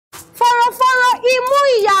imú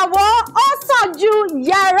ìyàwó ó sàn ju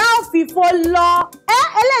yàrá òfìfo lọ.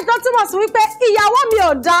 Eléyìí tó túmọ̀ sí wípé ìyàwó mi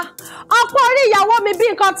ò dá. Ọkọ orí ìyàwó mi bí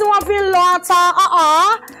nǹkan tí wọ́n fi ń lọ ata.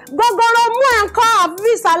 Gogoro mú ẹ̀ńkọ́ àbí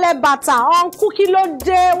ìsàlẹ̀ bàtà ọ̀nkú kí ló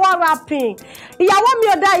dé wọ́rapìn. Ìyàwó mi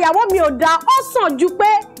ò dá, ìyàwó mi ò dá. Ó sàn ju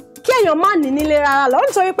pé kí èèyàn má ní nílé rárá lọ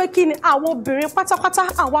nítorí pé kí ni àwọn obìnrin pátápátá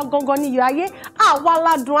àwa gangan ní ìyá ayé, àwa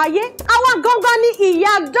ládùn ayé, àwa gangan ní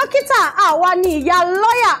ìyá dókítà, àwa ní ìyá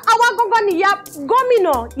lọ́yà, àwa gangan ní ìyá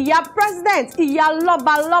gómìnà, ìyá president, ìyá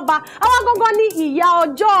lọ́balọ́ba, àwa gangan ní ìyá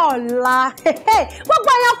ọjọ́ ọ̀la. Gbogbo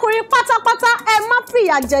ẹ̀yin ọkùnrin pátápátá ẹ má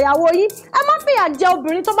fìyà jẹ ìyàwó yín, ẹ má fìyà jẹ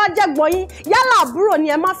obìnrin tó bá jẹ́ gbọ́n yín, yálà àbúrò ni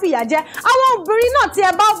ẹ má fìyà jẹ. Àwọn obìnrin náà tí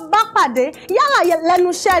ẹ bá pàdé yálà lẹ́nu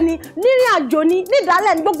iṣẹ́ ni, nírìn àjò ni,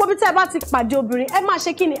 nídàálẹ̀ ní gbogbo bí tẹ́ bá ti pàdé obìnrin ẹ máa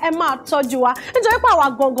ṣe kíni ẹ máa tọ́jú wa nítorí pé àwa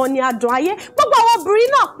gangan ni adùn ayé. Gbogbo àwọn obìnrin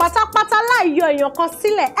náà pátápátá láì yọ èèyàn kan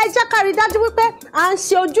sílẹ̀ ẹ jẹ́ ká rí dájú wípé à ń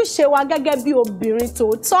ṣe ojúṣe wa gẹ́gẹ́ bí obìnrin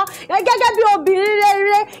tòótọ́, gẹ́gẹ́ bí obìnrin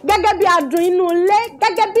rere, gẹ́gẹ́ bí adùn inú ilé,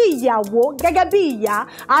 gẹ́gẹ́ bí ìyàwó, gẹ́gẹ́ bí ìyá.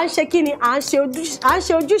 À ń ṣe kíni à ń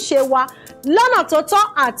ṣe ojúṣe wa lọ́nà tó tọ́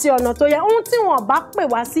àti ọ̀nà tó yẹ. Ohun tí wọ́n bá pè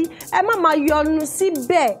wá sí ẹ má máa yọnu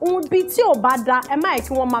síbẹ̀, ohun bí tí ò bá da ẹ má yẹ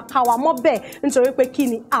kí wọ́n máa ká wa mọ́ bẹ́ẹ̀ nítorí pé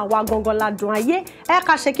kíni àwa gangan ládùn ayé. Ẹ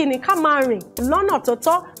ká ṣe kíni ká máa rìn lọ́nà tó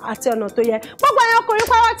tọ́ àti ọ̀nà tó yẹ. Gbogbo ẹ̀yin ọkùnrin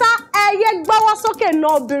pátá ẹ yé gbọ́wọ́ sókè na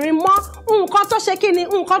obìnrin mọ́. Nǹkan tó ṣe kíni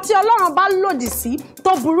nǹkan tí Ọlọ́run bá lòdì sí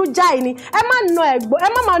tó burú jáì ni ẹ má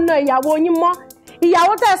máa na ìyàwó yín mọ́.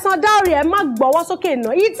 Ìyàwó tẹ́ san dáòrì ẹ má gbọ́wọ́ sókè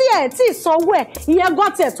náà. Èyí tí ẹ tí sanwó ẹ̀ ìyẹn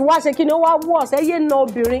gan tiẹ̀ tún wá ṣe kíni ó wá wọ́ ọ̀sẹ̀ yé na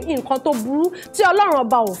obìnrin nǹkan tó burú tí Ọlọ́run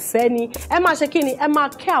ọba ò fẹ́ ni. Ẹ máa ṣe kíni ẹ máa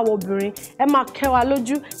kẹ́ àwọn obìnrin, ẹ máa kẹ́ wa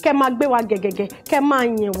lójú, kẹ́ máa gbé wa gẹ̀gẹ̀gẹ̀, kẹ́ máa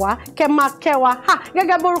yìn wá, kẹ́ máa kẹ́ wa.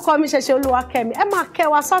 Gẹ́gẹ́ bórúkọ mi ṣẹ̀ṣẹ̀ Olúwa kẹ́mi, ẹ máa kẹ́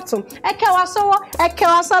wa sọ́tún, ẹ kẹ́ wa sọ́wọ́, ẹ kẹ́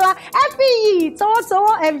wa sọ́lá, ẹ fi yìí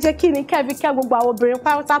tọwọ́tọwọ́ ẹ fi jẹ́ kíni kẹ́ fi kẹ́ gbogbo àwọn obìnrin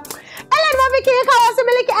pátá. Ẹlẹ́ni mo fi kí n káwọ́ sí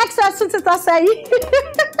Miliki Express tún ti tọ́ sẹ́yìn.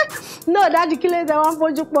 No, dájú kí ló dé wọ́n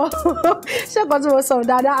fojú pọ̀. Ṣé kò tí mo sọ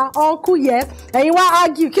dáadáa ọ̀nkú yẹ ẹ̀yin wá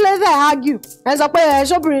argue kí ló dé argue ẹ sọ pé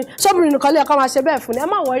ṣọ́bìnrin nìkan lè kọ́ máa ṣe bẹ́ẹ̀ fún ni ẹ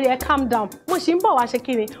má wọrí ẹ calm down. Mo sì ń bọ̀ wá ṣe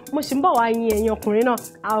kí ni mo sì ń bọ̀ wá yin ẹ̀yin ọkùnrin náà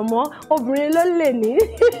àmọ́ obìnrin ló lè ní.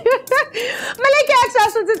 Miliki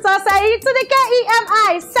Express ti tọ́ sẹ́yìn tún ní kẹ́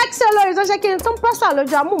EMI sexy olórí tó ṣe kí ni tó ń pọ́sà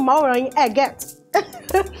lójú amóhùnmáwòrán yín ẹ̀ get.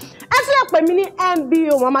 Ẹ tún lè pè mí ní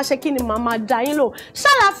MBO màmá ṣe kí ni màmá dá yín lò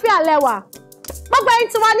ṣàlàáfíà lẹ́wà. Gbogbo ẹ̀yin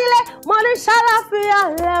tí wà nílé mo ní ṣàlàáfíà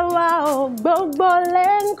lẹ́wà o gbogbo lè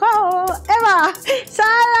ń kọ́ o ẹ̀wà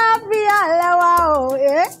ṣàlàáfíà lẹ́wà o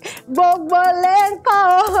gbogbo lè ń kọ́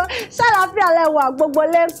o ṣàlàáfíà lẹ́wà gbogbo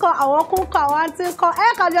lè ń kọ́ àwọn kún kọ́ àwọn àti ń kọ́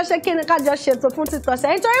kájọ ṣe kí ni kájọ ṣètò fún títọ̀sẹ̀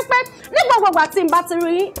nítorí pé ní gbogbo ìgbà tí n bá ti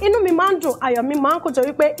rí yín inú mi máa ń dùn ayọ̀ mi máa ń kún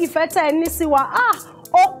torí pé ìfẹ́ tẹ́ ẹ ní sí wa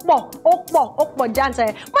ó pọ̀ jáǹtẹ̀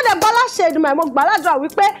mo dẹ̀ gbọ́ láṣẹ Èdùmàrè mo gbà ládùúrà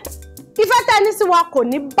wípé ìfẹ́ tẹ́ ní sí wa kò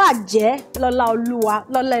ní bàjẹ́ lọ́lá Olúwa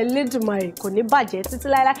lọ́lá Elédùmarè kò ní bàjẹ́ títí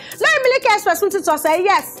láéláé. Lórí Miliki Express fún títọ̀sẹ̀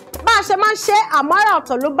yes bá a ṣe máa ń ṣe àmọ́ra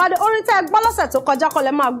ọ̀tọ̀ ló bá dé. Orin tẹ́ ẹ gbọ́ lọ́sẹ̀ tó kọjá kọ́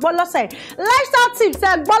lẹ máa gbọ́ lọ́sẹ̀. Lifestyle tips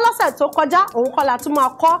tẹ́ ẹ gbọ́ lọ́sẹ̀ tó kọjá òun kọ́ la tún máa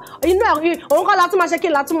kọ́ òun kọ́ la tún máa ṣe kí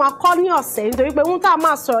la tún máa kọ́ ní ọ̀sẹ̀ nítorí pé ohun tá a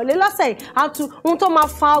máa sọ̀rọ̀ lé lọ́sẹ̀ àtú ohun tó máa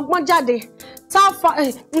fa ọgbọ́n jáde tá a fa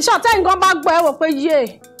ìṣọ̀tẹ́ nǹkan bá gbọ́ ẹ wò pé yé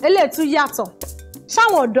eléyìí tún yàtọ̀.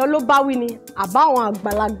 Ṣáwọn ọ̀dọ́ ló bá wí ni àbáwọn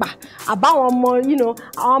àgbàlagbà àbáwọn ọmọ àwọn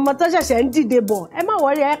ọmọ tó ṣẹ̀ṣẹ̀ ń dìde bọ̀ ẹ má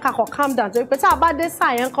wọrí ẹ kakọ̀ calm down torí pé tá a bá dé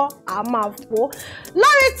sáà yẹn kọ́ a máa fò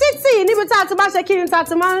lórí títì níbi tá a ti bá ṣe kí ni tá a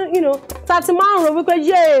ti máa ń rò wípé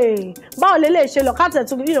yéè báwo lè lè ṣe lọ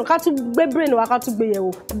ká tún gbé brain wa ká tún gbé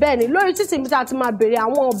yẹ̀wò bẹ́ẹ̀ ni lórí títì níbi tá a ti máa béèrè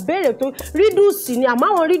àwọn ìbéèrè tó rídùsì ni àmọ́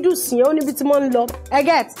àwọn rídùsì yẹn ó níbi tí mo ń lọ ẹ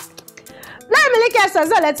get. Lórí Miliki Express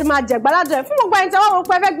lẹ ti máa jẹ̀gbáládùn ẹ̀ fún gbogbo ẹni tí wọ́n wọ́n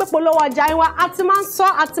pẹ́ fẹ́ gbé polówó ọjà yín wá a ti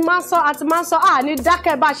máa ń sọ àní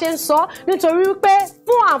dákẹ́ bá a ṣe ń sọ nítorí wípé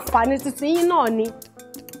fún àǹfààní titi yín náà ni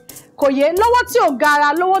kò yé lọ́wọ́ tí ò gara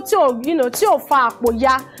lọ́wọ́ tí ò fa àpò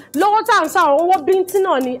ya lọ́wọ́ tá à ń sàrò owó bíntín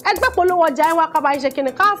náà ni ẹgbẹ́ polówó ọjà yín wá ká bá yín ṣe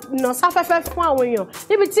kíni ká nà sáfẹ́fẹ́ fún àwọn èèyàn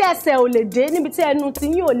níbi tí ẹsẹ̀ ò lè dé níbi tí ẹnu tí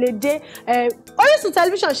yín ò lè dé Orisun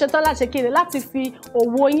tẹlifíṣàn ṣetán láti ṣe kíni láti fi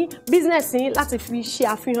òwò yín bísínẹ́sì yín láti fi ṣe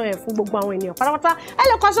àfihàn ẹ̀ fún gbogbo àwọn ènìyàn pátápátá ẹ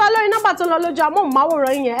lè kọ sí wa lórí nọ́mbà tó lọ lójú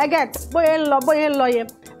amóhùnmáwòrán yín yẹn ẹ get bóyá ń lọ yẹn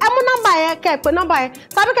ẹ mú nọ́mbà yẹn kẹ́ ẹ pé nọ́mbà yẹn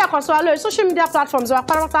tàbí kẹ́ ẹ kọ sí wa lórí social media platforms wa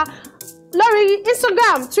pátápátá lórí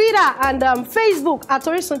Instagram, Twitter and Facebook at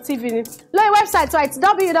Orisun TV ni lórí website wa it's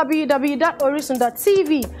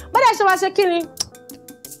www.orisun.tv bọ́dá ẹ ṣe wá ṣe kí ni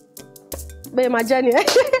bẹ́ẹ̀ máa jẹ́ ni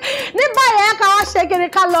ní báyìí ẹ ká wá ṣe kí ni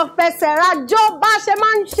ká lọ fẹsẹ̀ rajó bá ṣe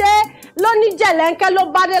máa ń ṣe lóníjẹ̀lẹ́ńkẹ́ ló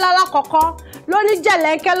bá dé lálákọ̀ọ́kọ́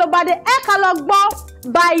lóníjẹ̀lẹ́ńkẹ́ ló bá dé ẹ ká lọ gbọ́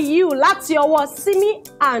by you láti ọwọ́ Simi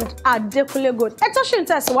and Adekunle Gold ẹ tó ṣì ń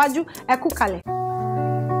tẹ̀síwájú ẹ kú kalẹ̀.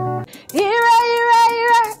 Ire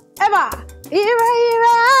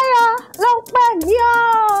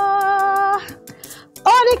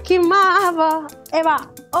Eva,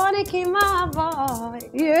 ó ní kí n máa bọ̀.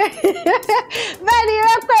 Bẹ́ẹ̀ni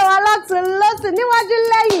ire pè wá lọ́tùn lọ́tùn níwájú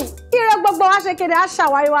lẹ́yìn. Ire gbogbo wa ṣe kéde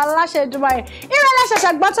aṣàwárí wa láṣẹ Dubai. Ire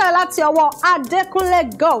lẹ́ṣẹ̀ṣẹ̀ gbọ́tọ̀ láti ọwọ́ Adékúnlé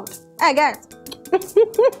Gold. Get.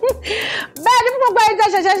 Bẹ́ẹ̀ni fún gbogbo ẹni tẹ́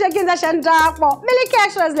ṣẹ̀ṣẹ̀ ṣe kí n tẹ́ṣẹ̀ ń darapọ̀. Miliki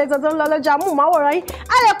Express lè tó ń lọ lójú amóhùnmáwòrán yín.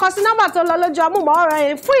 A lè kọ sí nọ́mbà tó ń lọ lójú amóhùnmáwòrán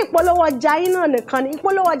yín fún ìpolówó ọjà yín náà nìkan ni.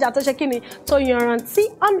 Ìpolówó ọjà tó ṣe kíni tó yanrantí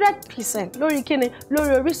 100% lórí kíni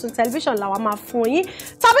lórí Orisun tẹlifíṣàn làwa máa fún yín.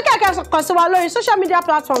 Tàbí kẹ̀kẹ́ kàn sí wa lórí social media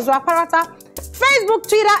platforms wa pátá. Facebook,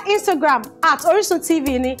 Twitter, Instagram @Orisun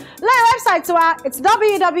TV ni. Lórí wẹ́bsáìtì wa it's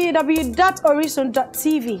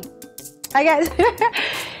www.orisun.tv.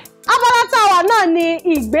 Abala táwa náà ni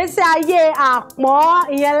ìgbésí ayé àpọ́n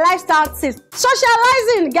ìyẹn lifestyle tips.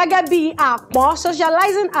 Socializing gẹ́gẹ́ bí àpọ́n,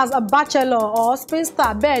 socializing as a bachelor or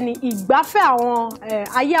spinster bẹ́ẹ̀ ni ìgbafẹ́ àwọn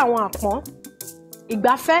ayé àwọn àpọ́n.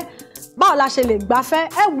 Ìgbafẹ́ báwo la ṣe lè gbafẹ́?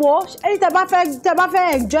 Ẹ wo ẹni tẹ́ bá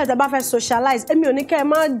fẹ́ enjoy, tẹ́ bá fẹ́ socialize, èmi ò ní kẹ́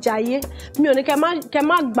má jayé, mi ò ní kẹ́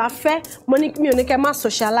má gbafẹ́, mi ò ní kẹ́ má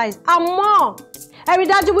socialize. Àmọ́ ẹ rí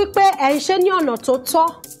dájú wípé ẹ ń ṣe ní ọ̀nà tó tọ́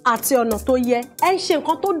àti ọ̀nà tó yẹ, ẹ ń ṣe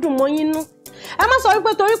nǹkan tó dùn mọ́ yín nú. Ẹ má sọ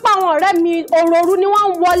wípé torí pé àwọn ọ̀rẹ́ mi òròrú ni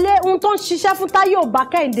wọ́n ń wọlé, ohun tó ń ṣiṣẹ́ fún Táyé ò bá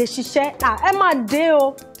Kẹ́hìndé ṣiṣẹ́. Ẹ má dé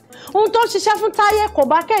o. Ohun tó ń ṣiṣẹ́ fún Táyé kò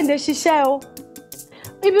bá Kẹ́hìndé ṣiṣẹ́ o.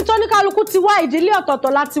 Ibi tó oníkálukú ti wá ìdílé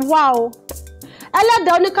ọ̀tọ̀ọ̀tọ̀ láti wá o.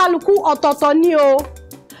 Ẹlẹ́dàá oníkálukú ọ̀tọ̀ọ̀tọ̀ ni o.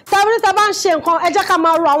 Tẹ́ bá ń ṣe nǹkan, ẹ jẹ́ ká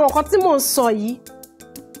máa ro àwọn nǹkan tí mò ń sọ yìí.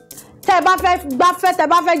 Tẹ́ bá fẹ́ gbafẹ́, tẹ́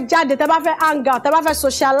bá fẹ́ jáde, tẹ́ bá fẹ́ hang out, tẹ́ bá fẹ́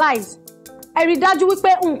socialize, ẹ rí dájú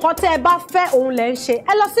wípé nǹkan tẹ́ bá fẹ́ òun lẹ ń ṣe.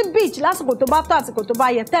 Ẹ lọ sí beach lásìkò tó bá tó àsìkò tó bá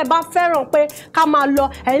yẹ. Tẹ́ bá fẹ́ràn pé ká máa lọ,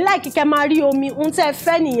 ẹ̀yin láìkí kẹ́ máa rí omi, ohun tẹ́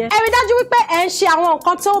fẹ́ nìyẹn. Ẹ rí dájú wípé ẹ ń ṣe àwọn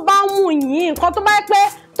nǹkan tó bá ń wù yín, nǹkan tó bá yẹ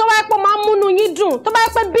pé máa ń múnú yín dùn, tó bá yẹ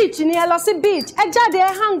pé beach ni ẹ lọ sí beach, ẹ jáde ẹ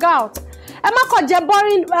hang out. Ẹ má kàn jẹ́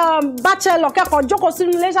boring bachelor kẹ́kọ̀ọ́ jókòó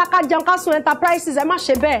sínú ilé ṣáká jẹun ká sun enterprises, ẹ má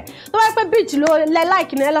ṣe bẹ́ẹ̀. Tó bá yẹ pé beach lẹ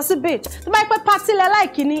like ni ẹ lọ sí beach. Tó bá yẹ pé party lẹ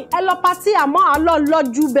like ni ẹ lọ party, àmọ́ àlọ́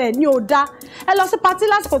lọ́jú bẹ́ẹ̀ ni ò dá. Ẹ lọ sí party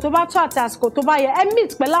lásìkò tó bá tó àti àsìkò tó bá yẹ. Ẹ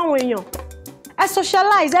meet pẹ̀lú àwọn èèyàn. Ẹ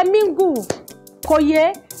socialize, ẹ mingle. Kò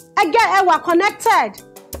yé. Ẹ wà connected.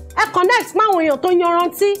 Ẹ connect mọ́ àwọn èèyàn tó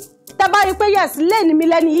yanrantí. Tẹ́ bá rí pé yes lẹ́ni mi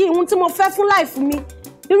lẹ́ni yìí, ohun tí mo fẹ́ fún life mi.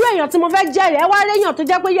 Irú èèyàn tí mo fẹ́ jẹ́rìí, ẹ wá rí èèyàn tó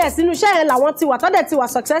jẹ́ pé yes inú iṣẹ́ yẹn làwọn ti wà tọ́dẹ̀ ti wà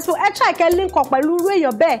successful. Ẹ try kẹ́ link up pẹ̀lú irú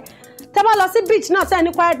èèyàn bẹ́ẹ̀. Tẹ́ bá lọ sí beach náà tẹ́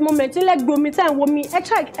ní quiet moment lẹ́gbẹ̀ẹ́ omi tẹ́ ń wo mi, ẹ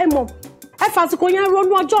try ẹ mọ̀ ẹ fàsìkò yẹn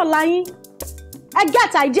ronú ọjọ́ ọ̀la yín. Ẹ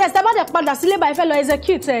get ideas, tẹ́ bá dẹ̀ padà sílé báyìí fẹ́ lọ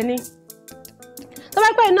execute ẹ ni. Tẹ́ bá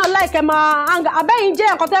pẹ́ iná like ẹ máa hang abẹ́yìn jẹ́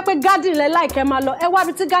nǹkan tẹ́ pé garden lẹ like ẹ máa lọ. Ẹ wá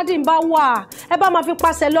bí tí garden bá wà, ẹ bá máa fi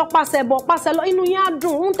pàṣẹ lọ pàṣẹ bọ̀ pàṣẹ lọ, inú yín á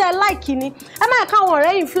dùn, ohun tẹ́ like ni. Ẹ má káwọn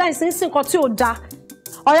ọ̀rẹ́ influence ń sìn nǹkan tí ò dáa.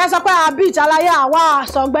 Ọ̀rẹ́ sọ pé beach aláyé àwa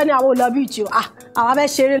sọ̀gbẹ́ni àwọn olọ beach o. Àwa fẹ́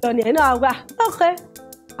ṣeré lọ ni ẹ̀yin náà gbà. Okay.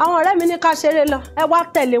 Àwọn ọ̀rẹ́ mi ní ká ṣeré lọ. Ẹ wá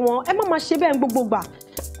tẹ̀lé wọn. Ẹ má máa ṣe bẹ́ẹ̀ gbogbo gbà.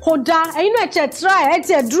 Kò dáa. Ẹ̀yin náà try, ẹ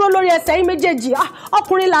tiẹ̀ dúró lórí ẹsẹ̀ yín méjèèjì.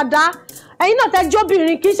 Ọkùnrin là dá. Ẹ̀yin náà tẹ́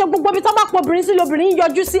jóbìnrin, kì í ṣe gbogbo ibi tó bá pọ̀ obìnrin sí lóbìnrin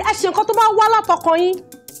yọjú sí. Ẹ ṣe nǹkan tó bá wá látọkàn yín.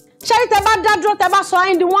 Ṣé tẹ́ bá dá dúró, tẹ́ bá sọ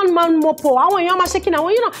ayé di one man mopo, àwọn èèyàn máa ṣe kíni,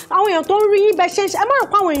 àwọn èèyàn tó ń rí yín bẹ ṣe. Ẹ má rò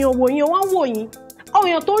pé àwọn èèyàn wò yín, wọ́n wò yín. Àwọn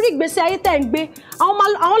èèyàn tó rí ìgbésí ayé tẹ́ ń gbé,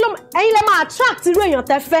 ẹ̀yin lẹ máa attract irú èèyàn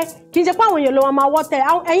tẹ́ fẹ́, kì í ṣe pé àwọn èèyàn ló máa wọ́ tẹ́,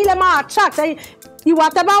 ẹ̀yin lẹ máa attract, ìwà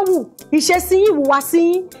tẹ́ bá wù, ìṣesí yín, ìhùwàsí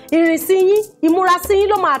yín, ìrìnsí yín, ìmúrasí yín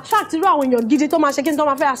ló máa attract irú àwọn èèyàn gidi tó máa ṣe kí n tó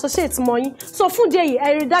máa fẹ́ associate mọ́ yín. So fún ìdí èyí, ẹ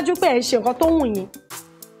rí dájú pé ẹ ń ṣe nǹkan tó wù yín.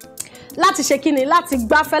 Láti ṣe kíni, láti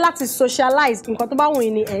gbafẹ́, láti socialize, nǹkan tó bá wù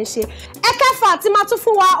yín ni ẹ ń ṣe. Ẹ̀kẹfà tí máa tún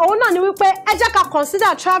fún wa, òun náà ni wípé ẹ jẹ́ ká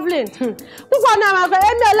consider travelling. Púpọ̀ náà máa fẹ́,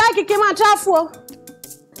 èmi ò like kí n máa travel o.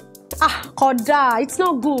 Kódà, it's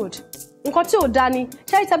not good. Nǹkan tí ò dá ni,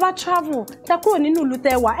 ṣé tẹ́ bá travel, tẹ́ kúrò nínú ìlú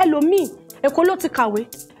tẹ́ wà, ẹlòmíì, Èkó ló ti kàwé,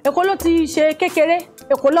 Èkó ló ti ṣe kékeré,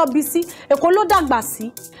 Èkó ló bí sí, Èkó ló dàgbà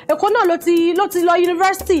sí, Èkó náà ló ti lọ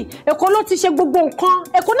university, Èkó ló ti ṣe gbogbo nǹkan,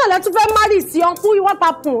 Èkó náà lẹ tún fẹ́ marry sí uncle what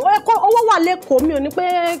happen. Owó wà l'Èkó, mi ò ní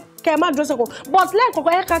pé kẹ́ má dúró sẹ́kọ̀ọ́, but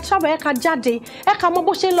lẹ́ẹ̀kọ̀ọ̀kan ẹ ká travel, ẹ ká jáde, ẹ ká mọ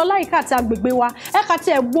bó ṣe ń lọ láyìíká àti agbègbè wa, ẹ ká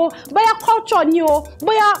tiẹ̀ wo bóyá culture ni o,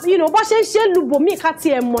 bóyá bó ṣe ń ṣe lùbòmíì ká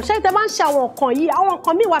tiẹ̀ mọ̀. Ṣé tẹ́ bá ń ṣe àwọn nǹkan yìí, àwọn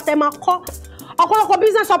nǹkan míì wà tẹ́ máa kọ́. Ọ̀pọ̀lọpọ̀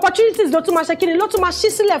business opportunities ló tún máa ṣe kíni, ló tún máa ṣí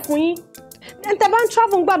sílẹ̀ fún yín. Tẹ́ bá ń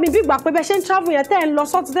travel gbà mí bí ìgbà pé bẹ́ẹ̀ ṣe ń travel yẹn tẹ́ ń lọ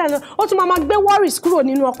sọ́tún tẹ́ ń lọ, ó tún máa gbé worries kúrò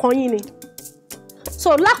nínú ọkàn yín ni.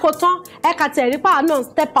 So lákòótán ẹ ká tẹ̀ rí pàà náà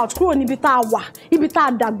step out kúrò níbi tá a wà, ibi tá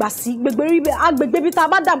a dàgbà sí, agbègbè ibi tá a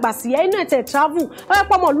bá dàgbà sí, ẹ̀yin náà tẹ̀ travel, ó yẹ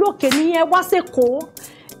pọ́mọ lókè ní ẹ wá s'Èkó,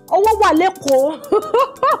 owó wà l'Èkó,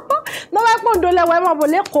 lọ́wọ́ ẹ pọ̀ ń dolẹ̀ wọ ẹ máa bọ̀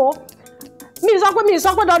l'Èkó. Mi sọ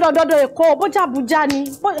pé dọ́dọ̀ Èkó, bójá Àbújá ni,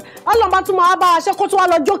 ọlọ́mọba tún máa bá a ṣe kó tún wá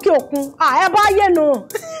lọ jókè òkun, ẹ bá yé nù.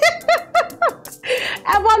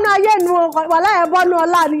 ẹ bọ́nú ayé nu wàhálà ẹ bọ́nú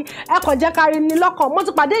ọlá ni ẹ kàn jẹ́ kárí ni lọ́kàn mo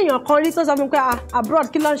ti pàdé èèyàn kan rí tó sọ fún mi pé abroad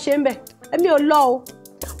kí ló ń ṣe ń bẹ̀ èmi ò lọ o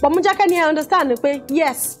but mo jẹ́ kẹ́ni ẹ understand ni pé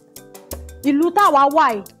yes ìlú táwa wà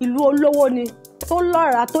yìí ìlú olówó ni tó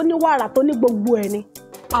lọ́ra tó ní wàrà tó ní gbogbo ẹ̀ ni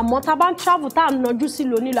àmọ́ tá bá ń travel tá ń nájú sí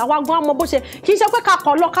lò nílò àwa gan àmọ́ bó ṣe kì í ṣe pé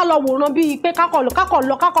kakọ̀ lọ ká lọ wòran bíi pé kakọ̀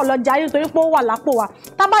lọ jayé nítorí pé ó wà lápò wa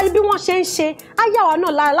tá bá rí bí wọ́n ṣe ń ṣe ayé àwa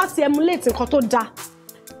náà lára láti emulate nǹkan tó dáa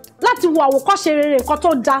láti wo àwòkọ́ṣe rere nǹkan tó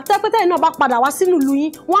dáa tẹ́pẹ́tẹ́ náà bá padà wá sínú ìlú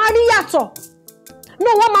yín wọ́n á rí yàtọ̀ no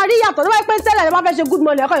wọ́n máa rí yàtọ̀ nígbà pé tẹ́lẹ̀ ẹ bá fẹ́ ṣe good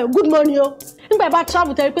morning ẹ̀kọ́ yẹn good morning o nígbà bá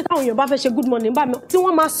travel tẹ́lẹ̀ pé táwọn èèyàn bá fẹ́ ṣe good morning bá mi tí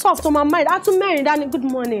wọ́n máa soft wọ́n máa mind á tún mẹ́rin dání good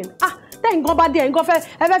morning tẹ́yìn gan bá dé ẹ̀yìn gan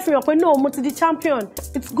ẹ fẹ́ fi hàn pé no mo ti di champion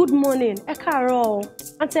it's good morning ẹ káàárọ̀ o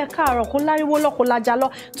àǹtí ẹ káàárọ̀ kó láriwo lọ kó lajà lọ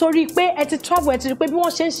torí pé ẹ ti travel ẹ ti rí pé bí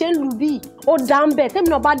wọ́n ṣe ń lù bíi ó dá ń bẹ̀ tẹ́mi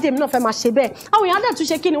náà bá dé èmi náà fẹ́ máa ṣe bẹ́ẹ̀ àwọn èèyàn á dẹ̀ tún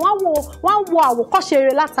ṣe kí ni wọ́n wo àwòkọ́ṣe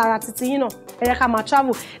rere látara títí yín náà ẹ yẹ ká máa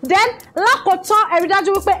travel then lákòótán ẹ rí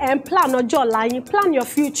dájú wípé ẹ ń plan ọjọ́ ọ̀la yín plan your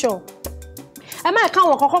future ẹ má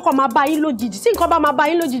káwọn kọ́kọ́ máa bá yín lójijì tí nǹkan bá máa bá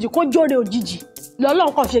yín lójijì kó jóore òjijì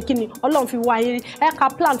lọ́lọ́run kàn ṣe kí ni ọlọ́run fi wá yín rí ẹ ká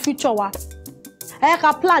plan future wa ẹ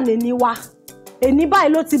ká plan èní wa èní báyìí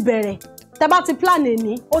ló ti bẹ̀rẹ̀ tẹ́ bá ti plan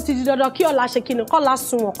èní ó ti di dandan kí ọ̀la ṣe kí ni kọ́la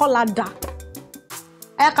sunwọ̀n kọ́la dà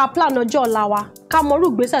ẹ ká plan ọjọ́ ọ̀la wa ká mọrú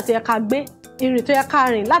ìgbésẹ̀ tó yẹ ká gbé ìrìn tó yẹ ká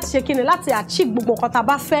rìn láti ṣe kí ni láti achieve gbogbo nǹkan tá a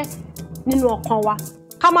bá fẹ́ nínú ọkàn wa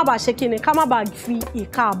ká má bàa ṣe kíni ká má bàa fi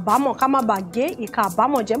ìka àbámọ̀ ká má bàa gé ìka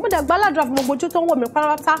àbámọ̀ jẹ mo dẹ̀ gbàládùra fún gbogbo ojú tó ń wò mí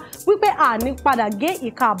pátápátá wípé àní padà gé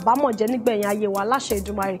ìka àbámọ̀ jẹ nígbẹ̀yìn ayé wa láṣẹ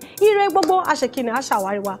Èdùmàrè ire gbogbo àṣekíni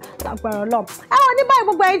àṣàwárí wa lágbára Ọlọ́run ẹ̀wọ̀n ní báyìí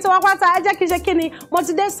gbogbo ẹ̀yin tí wọ́n pátá ẹ jẹ́ kí n ṣe kíni mo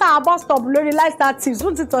ti dé sáà bus stop lórí lifestyle tips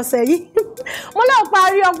fún ti tọ̀sẹ̀ yìí mo lè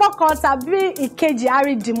parí ọgbọ́n kan tàbí ìkejì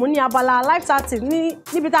àrídìmú ní abala lifestyle tips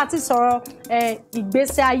níbi tá a ti sọ̀rọ̀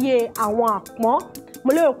ìgbésí ayé àwọn àpọ́n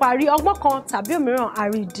mo lè parí ọgbọ́n kan tàbí òmíràn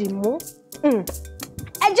àrídìmú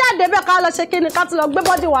ẹ jáde bẹ́ẹ̀ ká lọ ṣe kíni ká tún lọ gbé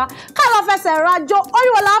bọ́dì wa ká lọ fẹsẹ̀ rajo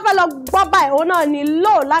oríwọ làwọn fẹ́ lọ gbọ́ báyìí òun náà ni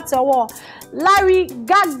low láti ọwọ́ Larry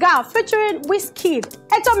Gaga featuring Wizkid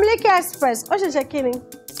ètò Miliki Express ó ṣe kíni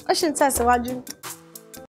ó ṣe ń tẹ̀síwájú.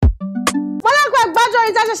 mọ́lágbà gbájọ́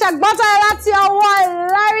orin tí a ṣẹ̀ṣẹ̀ gbọ́ tọ́ ẹ láti ọwọ́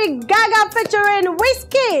Larry Gaga featuring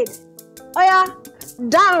Wizkid ó yá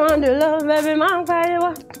down the low baby máa ń pariwo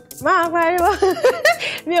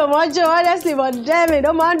mi ò mọ́jọ́ honestly but damn it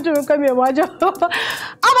ó máa ń dùn pé mi ò mọ́jọ́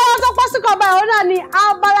abala tó pọ́ sí kan báyìí òun náà ni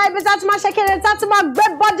abala ibi tá ti máa ṣe kéde tá ti máa gbé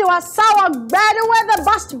bọ́dì wa sáwọn gbẹ́ni with the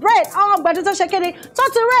bust braid àwọn gbẹ̀dú tó ṣe kéde tó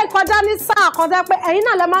ti rí ìkọjá ní sáà kan tẹ́ pé ẹ̀yin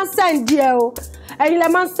náà lè máa ń sẹ́ǹdì ẹ̀ o ẹ̀yin lè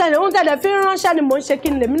máa ń sẹ́ǹdì ohun tẹ̀lé fi ń ránṣẹ́ ni mò ń ṣe kí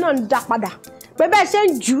ni lèmi náà ń dá padà pé bẹ́ẹ̀ ṣe ń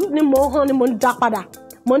jù ni mò ń hàn ni mò ń dá padà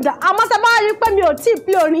àmọ́ tẹ́ bá rí pé mi ò tí ì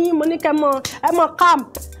play orin yín mo ní kẹ́ ẹ mọ calm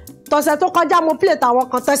tọ̀sẹ̀ tó kọjá mo play tàwọn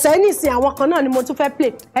kan tọ̀sẹ̀ nísìn àwọn kan náà ni mo tún fẹ́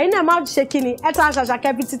play ẹ̀yin náà máa ṣe kíni ẹ tán àṣàṣà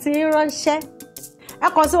kẹfì títí ránṣẹ́ ẹ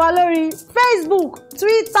kàn sí wa lórí Facebook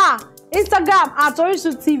Twitter Instagram àti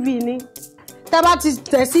Orisun TV ni tẹ́ bá ti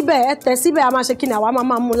tẹ̀ síbẹ̀ a máa ṣe kíni àwa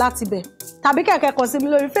máa mú láti bẹ̀ tàbí kẹ̀kẹ́ kàn sí mi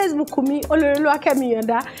lórí Facebook mi Olori Olúwakẹ́mi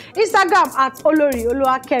Yọ̀ǹda Instagram @Olori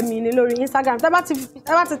Olúwakẹ́mi ni lórí Instagram tẹ́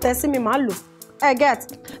bá ti tẹ̀ sí mi máa lò get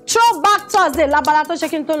Throwback Thursday lábala tó ṣe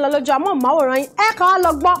kí n tó ń lọ lójú amóhùnmáwòrán yín ẹ kàn á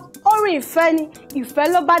lọ gbọ́ orin ìfẹ́ ni ìfẹ́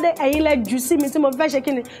ló bá dé ẹ̀yin lẹ jù sí mi tí mo fẹ́ ṣe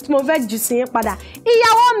kí ni tí mo fẹ́ jù sí yín padà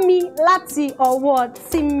ìyàwó mi láti ọwọ́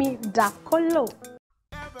Timi Dakolo.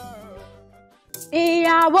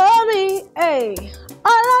 ìyàwó mi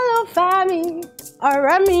olólùfẹ́ mi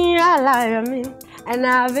ọ̀rẹ́ mi aláyọ̀ mi and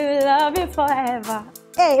I will love you forever.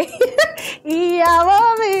 ìyàwó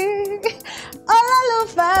mi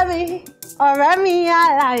olólùfẹ́ mi ọ̀rẹ́ mi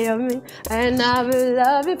aláyọ̀ mi and I will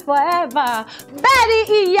love you forever. Bẹ́ẹ̀ni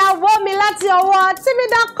ìyàwó mi láti ọwọ́ Timi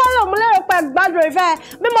Dakolo mo lérò pé gbádùn ìfẹ́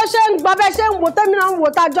bí mo ṣe ń gbọ́ bẹ́ẹ̀ ṣe ń wò tẹ́mi náà ń wò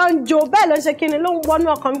tájọ́ ń jó bẹ́ẹ̀ ló ń ṣe kíni ló ń wọnú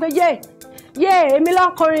ọkàn mi pé yé èmi ló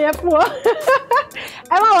ń kọrin yẹn fún ọ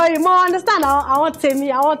ẹ má wọrí mo understand àwọn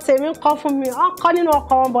tèmi ń kọ́ fún mi wọ́n kọ́ nínú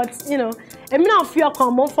ọkàn wọn but you know èmi náà fi ọkàn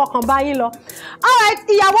mo ń fọkàn bá yín lọ. alright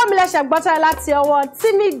ìyàwó mi lẹ́sẹ̀ gbọ́tọ̀ láti ọwọ́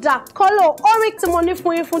Timi Dakolo orin tí mo ní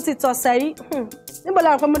fún yín fún ti tọ̀sẹ̀ yìí níbo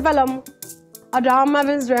lẹ́rù pé mo fẹ́ lọ mú ọ̀dọ̀ àwọn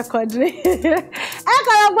Marvin's record ni ẹ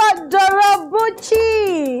kàn lọ gbọ́ Doro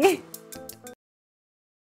Buchi.